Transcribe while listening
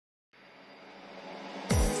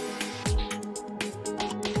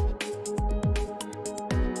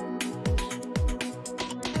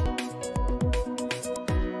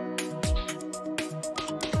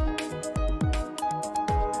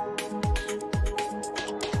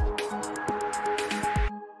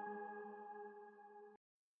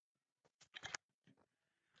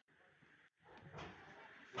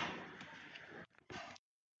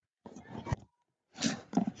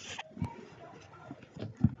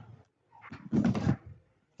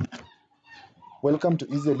Welcome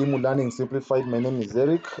to Easy Elimu Learning Simplified. My name is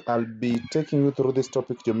Eric. I'll be taking you through this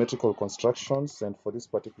topic, geometrical constructions, and for this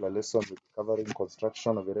particular lesson, we'll be covering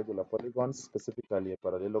construction of irregular polygons, specifically a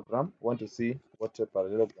parallelogram. We want to see what a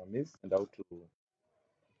parallelogram is and how to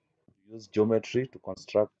use geometry to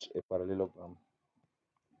construct a parallelogram.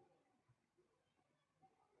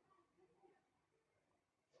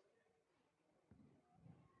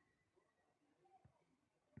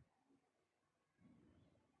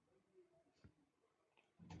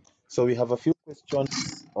 So we have a few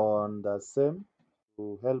questions on the same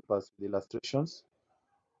to help us with illustrations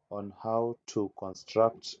on how to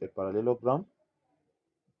construct a parallelogram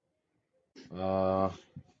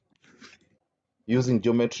using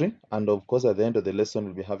geometry. And of course, at the end of the lesson,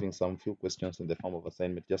 we'll be having some few questions in the form of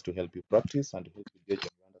assignment just to help you practice and to help you get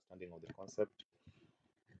your understanding of the concept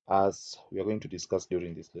as we are going to discuss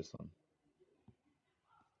during this lesson.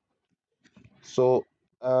 So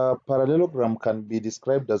a parallelogram can be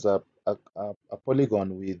described as a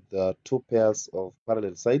polygon with two pairs of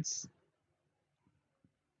parallel sides,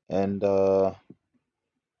 and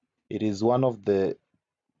it is one of the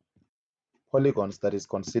polygons that is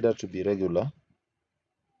considered to be regular.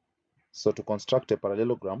 So to construct a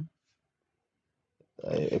parallelogram,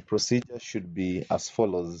 a procedure should be as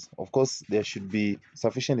follows. Of course, there should be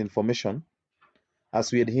sufficient information,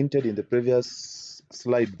 as we had hinted in the previous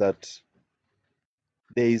slide, that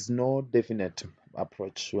there is no definite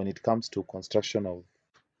approach when it comes to construction of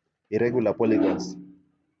irregular polygons,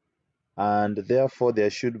 and therefore there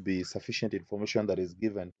should be sufficient information that is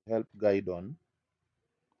given to help guide on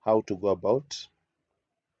how to go about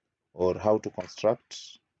or how to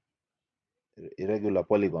construct irregular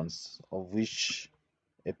polygons, of which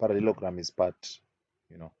a parallelogram is part,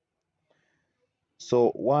 So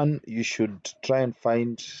one, you should try and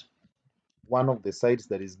find one of the sides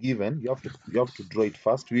that is given. You have to draw it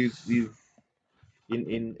first.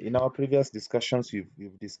 In our previous discussions,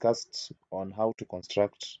 we've discussed on how to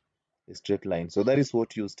construct a straight line. So that is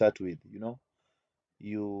what you start with.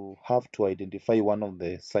 You have to identify one of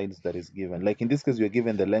the sides that is given. Like in this case, you're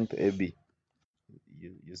given the length AB.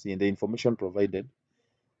 You see in the information provided,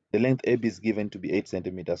 the length AB is given to be 8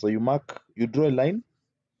 centimeters. So you draw a line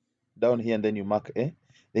down here, and then you mark A.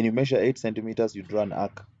 Then you measure 8 centimeters, you draw an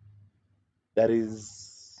arc. That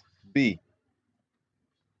is B.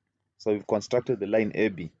 So we've constructed the line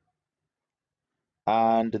AB.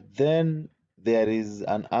 And then there is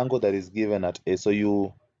an angle that is given at A. So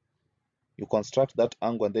you construct that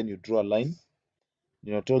angle, and then you draw a line.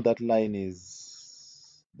 Told that line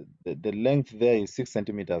is the length there is 6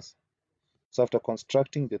 centimeters. So after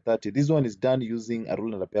constructing the 30, this one is done using a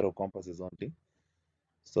rule and a pair of compasses only.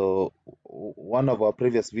 So one of our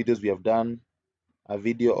previous videos, we have done a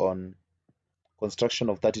video on construction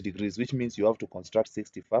of 30 degrees, which means you have to construct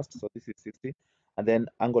 60 first. So this is 60, and then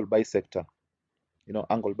angle bisector.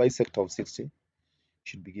 Angle bisector of 60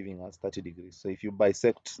 should be giving us 30 degrees. So if you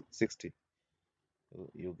bisect 60,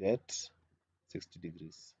 you get 60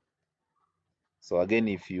 degrees. So again,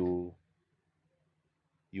 if you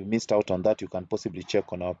missed out on that, you can possibly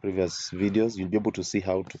check on our previous videos. You'll be able to see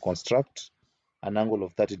how to construct an angle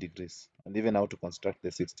of 30 degrees and even how to construct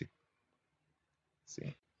the 60.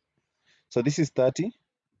 See, so this is 30.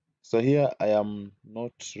 So here I am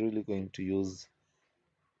not really going to use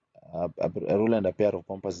a rule and a pair of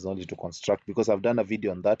compasses only to construct, because I've done a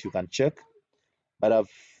video on that. You can check, but I've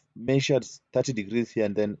measured 30 degrees here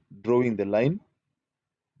and then drawing the line.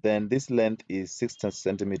 Then this length is 6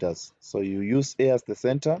 centimeters. So you use A as the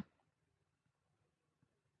center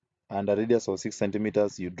and a radius of 6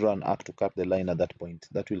 centimeters. You draw an arc to cut the line at that point.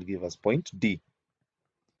 That will give us point D.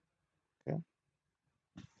 Okay.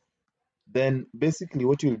 Then basically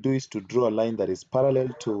what you'll do is to draw a line that is parallel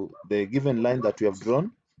to the given line that we have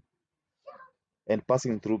drawn and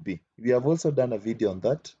passing through B. We have also done a video on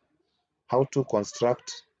that, how to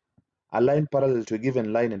construct a line parallel to a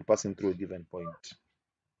given line and passing through a given point.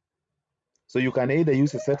 So you can either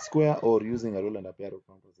use a set square or using a rule and a pair of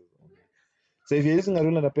compasses only. So if you're using a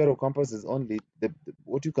rule and a pair of compasses only,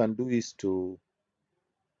 what you can do is to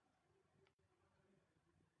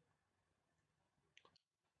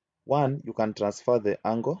one, you can transfer the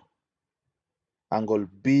angle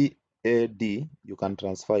BAD, you can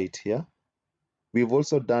transfer it here. We've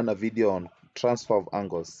also done a video on transfer of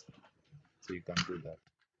angles, so you can do that.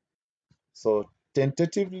 So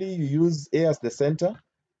tentatively, you use A as the center,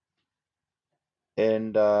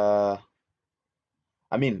 and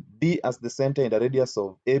B as the center and the radius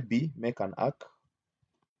of AB, make an arc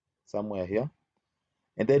somewhere here.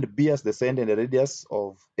 And then B as the center and the radius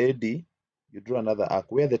of AD, you draw another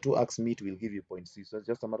arc. Where the two arcs meet will give you point C. So it's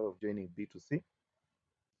just a matter of joining B to C.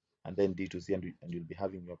 and then D to C, and you'll be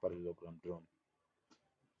having your parallelogram drawn.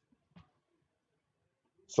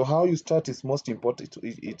 So how you start is most important.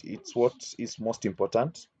 It's what is most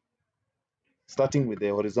important. Starting with the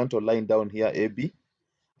horizontal line down here, AB,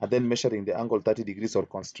 and then measuring the angle 30 degrees or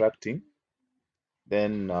constructing,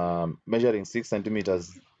 then measuring 6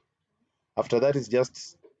 centimeters. After that is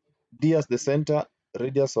just D as the center,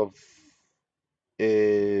 radius of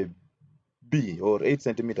a B or 8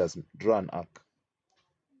 centimeters, draw an arc.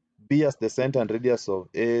 B as the center and radius of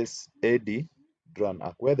AD, draw an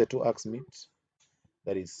arc. Where the two arcs meet,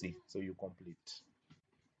 that is C. So you complete.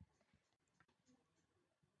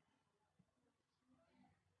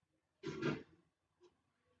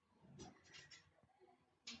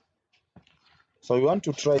 So we want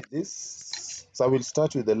to try this. So I will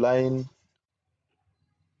start with the line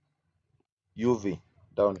UV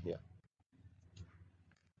down here.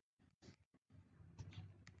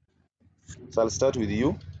 So I'll start with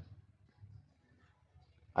U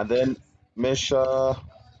and then measure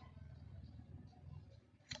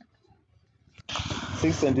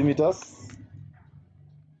 6 centimeters.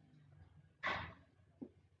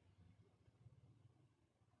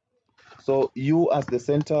 So U as the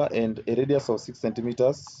center and a radius of 6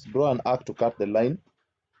 centimeters. Draw an arc to cut the line.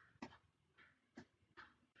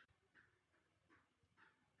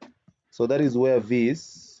 So that is where V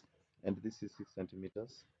is, and this is 6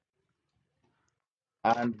 centimeters.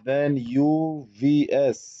 And then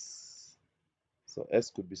UVS. So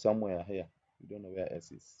S could be somewhere here. We don't know where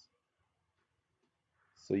S is.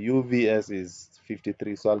 So UVS is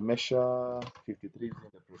 53. So I'll measure 53 in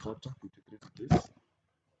the protractor, 53 degrees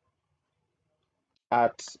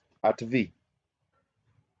at V.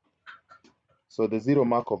 So the zero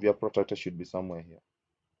mark of your protractor should be somewhere here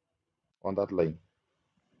on that line.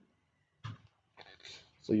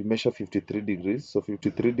 So you measure 53 degrees. So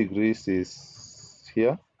 53 degrees is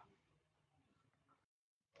here.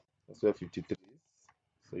 That's where 53 is.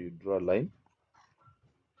 So you draw a line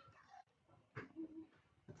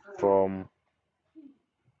from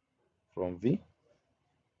V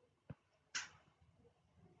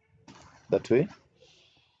that way.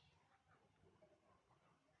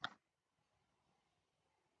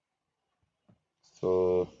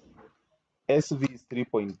 So SV is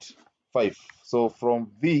 3.5. So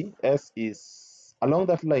from V, S is along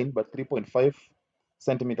that line, but 3.5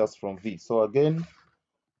 centimeters from V. So again,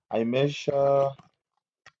 I measure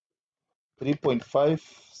 3.5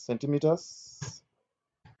 centimeters.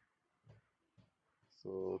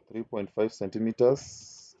 So 3.5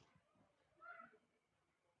 centimeters.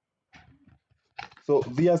 So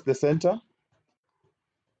V as the center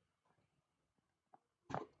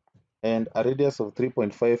and a radius of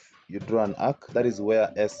 3.5, you draw an arc. That is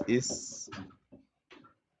where S is.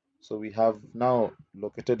 So we have now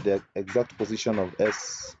located the exact position of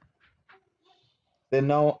S. Then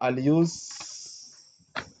now I'll use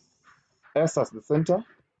S as the center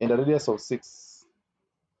and a radius of 6.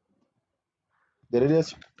 The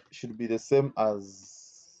radius should be the same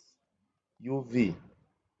as UV.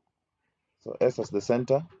 So S as the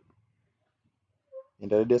center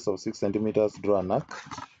and a radius of 6 centimeters, draw an arc.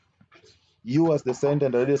 U as the center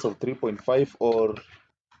and a radius of 3.5 or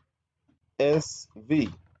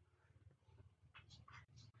SV.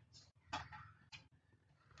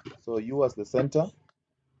 So U as the center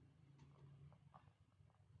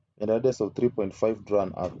and a radius of 3.5, draw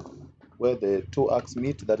an arc. Where the two arcs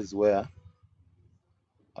meet, that is where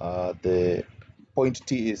the point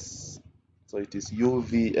T is. So it is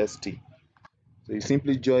UVST. So you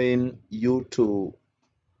simply join U to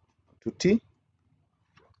T,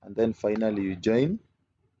 and then finally you join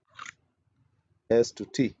S to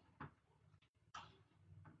T.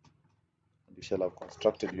 And you shall have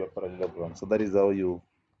constructed your parallelogram. So that is how you're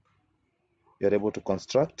able to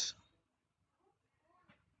construct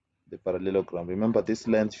the parallelogram. Remember, this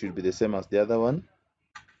length should be the same as the other one,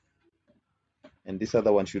 and this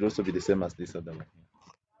other one should also be the same as this other one.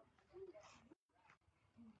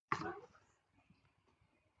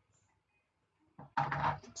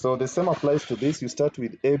 So the same applies to this. You start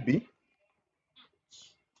with AB.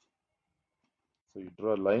 So you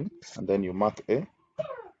draw a line and then you mark A.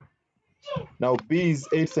 Now B is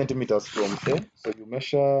 8 centimeters from A. So you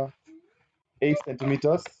measure 8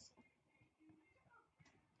 centimeters.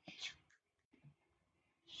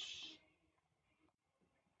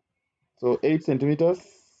 So 8 centimeters.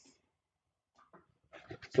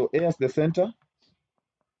 So A as the center.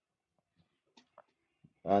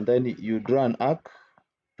 And then you draw an arc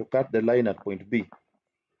to cut the line at point B.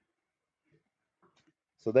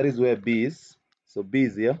 So that is where B is. So B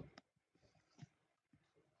is here.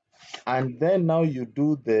 And then now you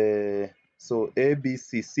do the So A, B,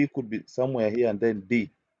 C. C could be somewhere here, and then D.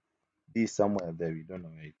 D somewhere there. We don't know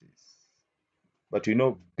where it is. But we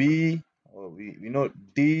know B, or we know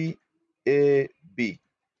D, A, B.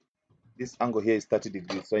 This angle here is 30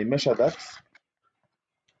 degrees. So I measure that.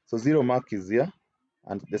 So 0 mark is here,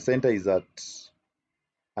 and the center is at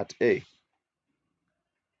A.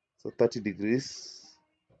 So 30 degrees.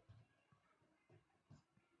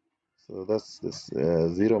 So that's this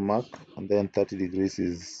 0 mark, and then 30 degrees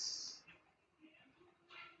is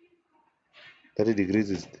 30 degrees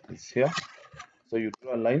is here. So you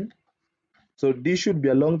draw a line. So D should be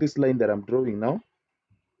along this line that I'm drawing now.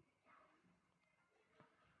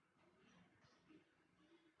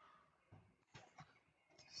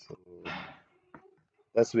 So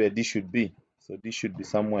that's where D should be. So D should be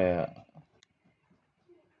somewhere.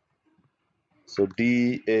 So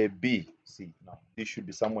D, A, B, C. Now D should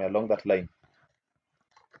be somewhere along that line.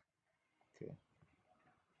 Okay.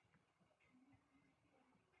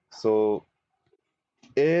 So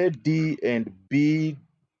A, D, and B,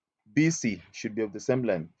 BC should be of the same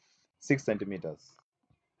length, 6 centimeters.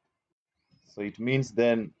 So it means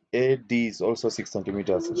then AD is also 6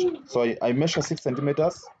 centimeters. So I measure 6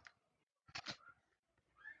 centimeters.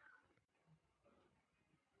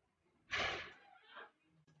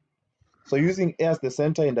 So using A as the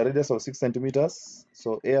center in the radius of 6 centimeters,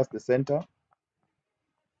 so A as the center,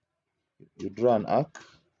 you draw an arc.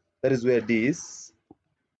 That is where D is.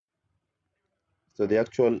 So the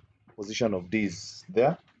actual position of D is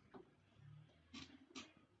there.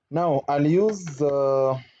 Now I'll use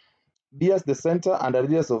D as the center and a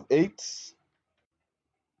radius of 8.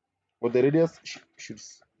 Or the radius should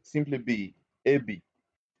simply be AB.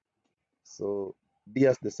 So D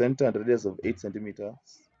as the center and a radius of 8 centimeters.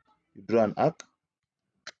 You draw an arc.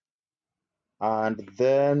 And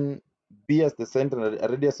then B as the center and a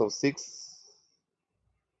radius of 6.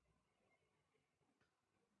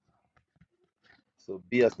 So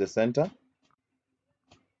B as the center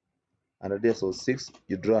and a radius of 6,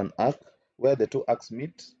 you draw an arc. Where the two arcs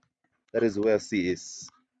meet, that is where C is.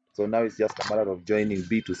 So now it's just a matter of joining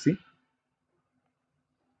B to C.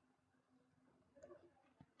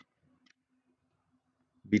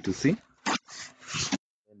 B to C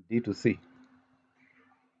and D to C.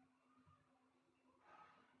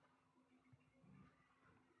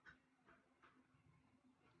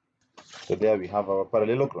 So there we have our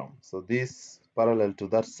parallelogram. So this parallel to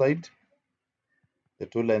that side. The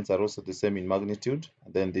two lines are also the same in magnitude.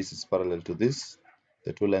 And then this is parallel to this.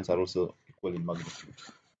 The two lines are also equal in magnitude.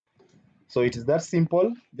 So it is that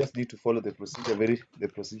simple. Just need to follow the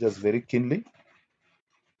procedures very keenly,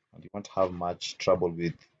 and you won't have much trouble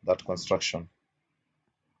with that construction.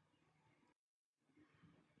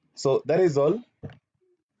 So that is all.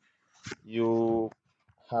 You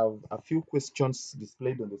have a few questions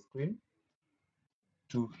displayed on the screen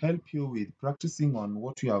to help you with practicing on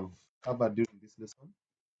what you have covered during this lesson.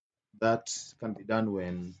 That can be done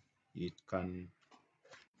when it can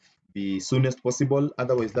be soonest possible.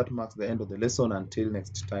 Otherwise, that marks the end of the lesson. Until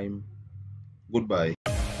next time, goodbye.